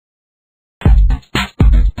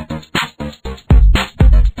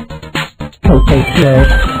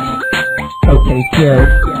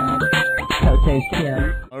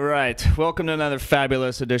All right, welcome to another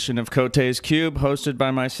fabulous edition of Cote's Cube, hosted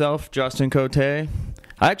by myself, Justin Cote. I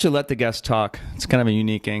actually let the guests talk. It's kind of a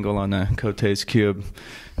unique angle on Cote's Cube.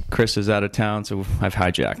 Chris is out of town, so I've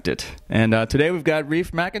hijacked it. And today we've got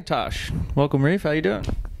Reef McIntosh. Welcome, Reef. How you doing?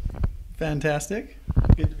 Fantastic.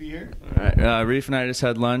 Good to be here. All right, Reef and I just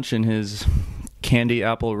had lunch in his candy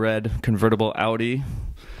apple red convertible Audi.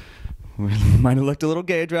 We might have looked a little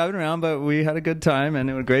gay driving around, but we had a good time, and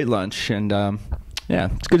it was a great lunch. And yeah,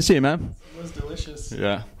 it's good to see you, man. It was delicious.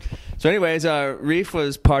 Yeah. So anyways, Reef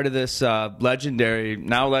was part of this now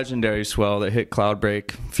legendary swell that hit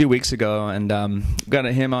Cloudbreak a few weeks ago, and got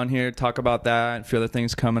him on here to talk about that and a few other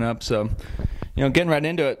things coming up. So, getting right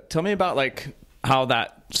into it, tell me about like how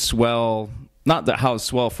that swell, not that how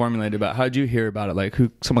swell formulated, but how did you hear about it? Like,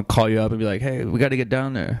 someone call you up and be like, "Hey, we got to get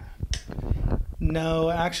down there." No,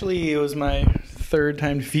 actually, it was my third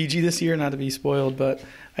time to Fiji this year. Not to be spoiled, but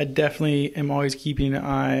I definitely am always keeping an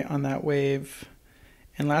eye on that wave.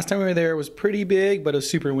 And last time we were there, it was pretty big, but it was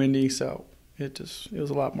super windy, so it was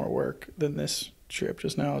a lot more work than this trip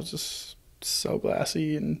just now. It was just so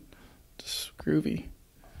glassy and just groovy.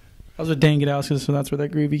 I was with Dan Gadowski, so that's where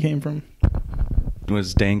that groovy came from.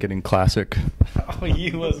 Was Dan getting classic? Oh, he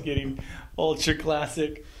was getting ultra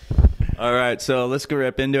classic. All right, so let's go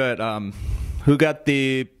rip into it. Who got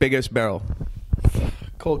the biggest barrel?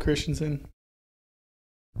 Cole Christensen.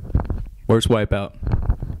 Where's Wipeout?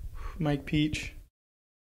 Mike Peach.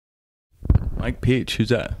 Mike Peach, who's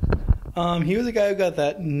that? He was the guy who got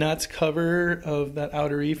that nuts cover of that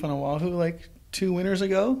outer reef on Oahu like 2 winters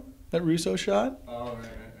ago. That Russo shot. Oh,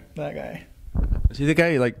 right. That guy. Is he the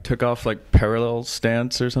guy who like took off like parallel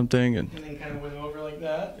stance or something And then kind of went over like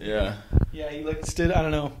that? Yeah. Yeah, he like stood, I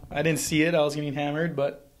don't know. I didn't see it. I was getting hammered,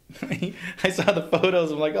 but I saw the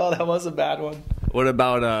photos. I'm like, oh, that was a bad one. What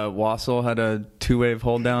about Wassel had a 2-wave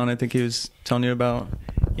hold down I think he was telling you about?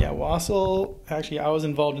 Yeah, Wassel, actually, I was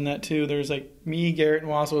involved in that too. There's like me, Garrett,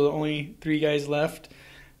 and Wassel were the only 3 guys left.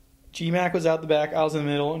 G-Mac was out the back, I was in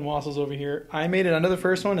the middle, and Wassel's over here. I made it under the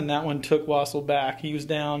first one, and that one took Wassel back. He was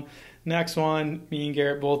down. Next one, me and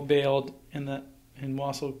Garrett both bailed, and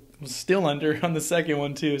Wassel was still under on the second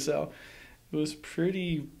one too. So it was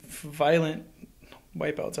pretty violent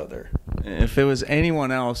wipeouts out there. If it was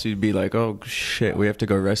anyone else, you'd be like, oh shit, we have to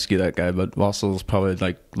go rescue that guy. But Wassel's probably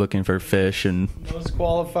like looking for fish and most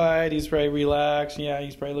qualified. He's probably relaxed. Yeah,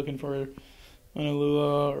 he's probably looking for an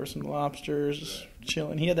alua or some lobsters, just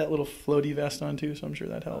chilling. He had that little floaty vest on too, so I'm sure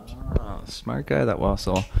that helped. Oh, smart guy, that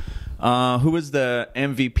Wassel. Who was the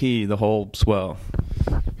MVP the whole swell?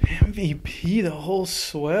 MVP the whole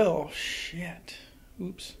swell? Shit.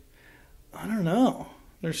 Oops. I don't know.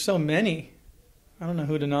 There's so many. I don't know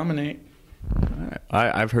who to nominate.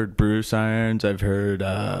 I've heard Bruce Irons. I've heard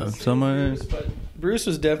someone. Bruce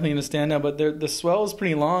was definitely going to stand out, but the swell was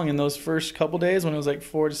pretty long. In those first couple days when it was like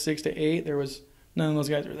 4 to 6 to 8, there was none of those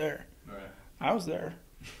guys were there. Right. I was there.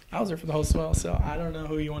 I was there for the whole swell, so I don't know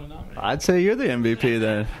who you want to nominate. I'd say you're the MVP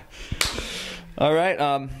then. All right.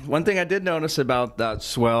 One thing I did notice about that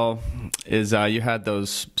swell is you had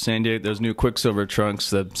those new Quiksilver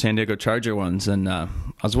trunks, the San Diego Charger ones, and I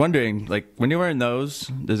was wondering, like, when you're wearing those,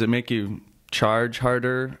 does it make you charge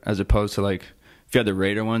harder as opposed to like if you had the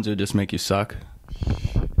Raider ones, it would just make you suck?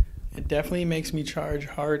 It definitely makes me charge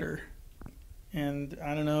harder, and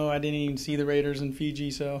I don't know. I didn't even see the Raiders in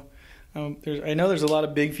Fiji, so I know there's a lot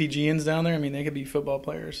of big Fijians down there. I mean, they could be football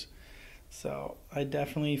players. So I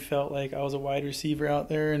definitely felt like I was a wide receiver out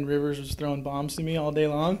there, and Rivers was throwing bombs to me all day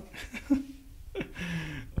long.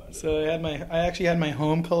 So I actually had my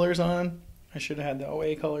home colors on. I should have had the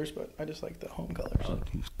away colors, but I just like the home colors.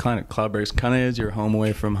 Kind of Cloudbreaks kind of is your home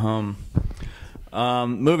away from home.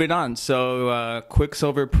 Moving on. So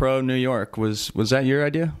Quiksilver Pro New York, was that your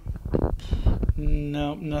idea?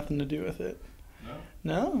 No, nothing to do with it.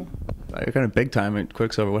 No. You're kind of big time at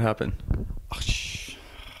Quiksilver. What happened? Oh,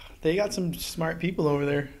 they got some smart people over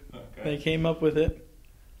there. Okay. They came up with it.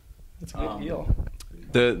 It's a good deal.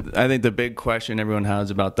 I think the big question everyone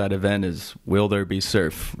has about that event is, will there be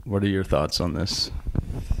surf? What are your thoughts on this?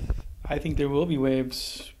 I think there will be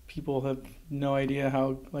waves. People have no idea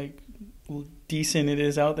how like decent it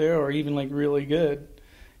is out there, or even like really good.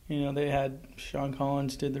 They had Sean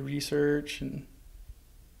Collins did the research, and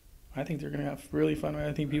I think they're going to have really fun.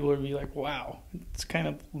 I think people are going to be like, wow, it's kind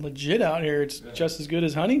of legit out here. It's just as good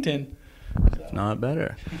as Huntington. If not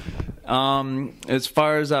better. As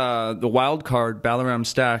far as the wild card, Balaram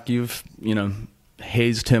Stack, you've,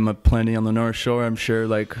 hazed him a plenty on the North Shore, I'm sure.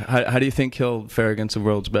 Like, how do you think he'll fare against the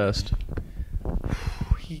world's best?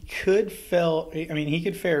 He could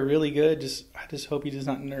fare really good. Just just hope he's just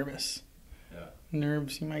not nervous. Yeah.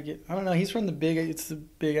 Nerves, he might get. I don't know. He's from it's the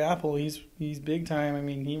Big Apple. He's big time. I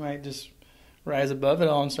mean, he might just rise above it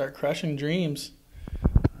all and start crushing dreams.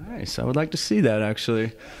 Nice. I would like to see that,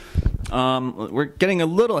 actually. We're getting a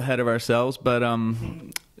little ahead of ourselves, but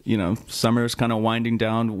you know, summer's kind of winding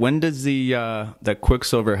down. When does that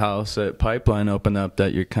Quiksilver house at Pipeline open up?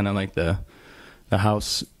 That you're kind of like the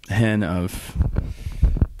house hen of.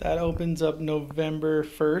 That opens up November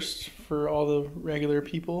 1st for all the regular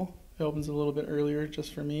people. It opens a little bit earlier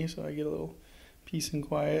just for me, so I get a little peace and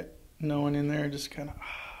quiet. No one in there, just kind of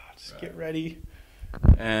get ready.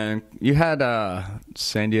 And you had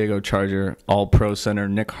San Diego Charger All-Pro center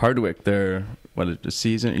Nick Hardwick there, a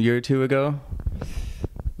year or two ago?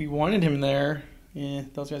 We wanted him there. Yeah,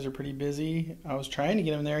 those guys are pretty busy. I was trying to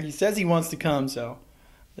get him there. He says he wants to come, so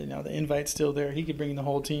you know, the invite's still there. He could bring the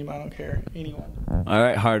whole team. I don't care. Anyone. All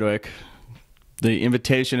right, Hardwick. The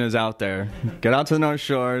invitation is out there. Get out to the North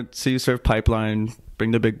Shore, see you surf Pipeline, bring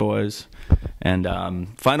the big boys. And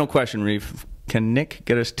final question, Reef. Can Nick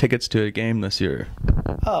get us tickets to a game this year?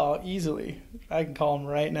 Oh, easily. I can call him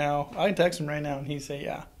right now. I can text him right now, and he'd say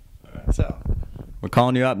yeah. Right. So we're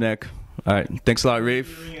calling you up, Nick. All right. Thanks a lot,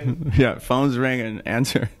 Reef. Yeah, phone's ringing.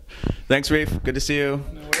 Answer. Thanks, Reef. Good to see you.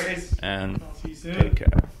 No worries. And I'll see you soon. Take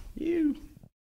care.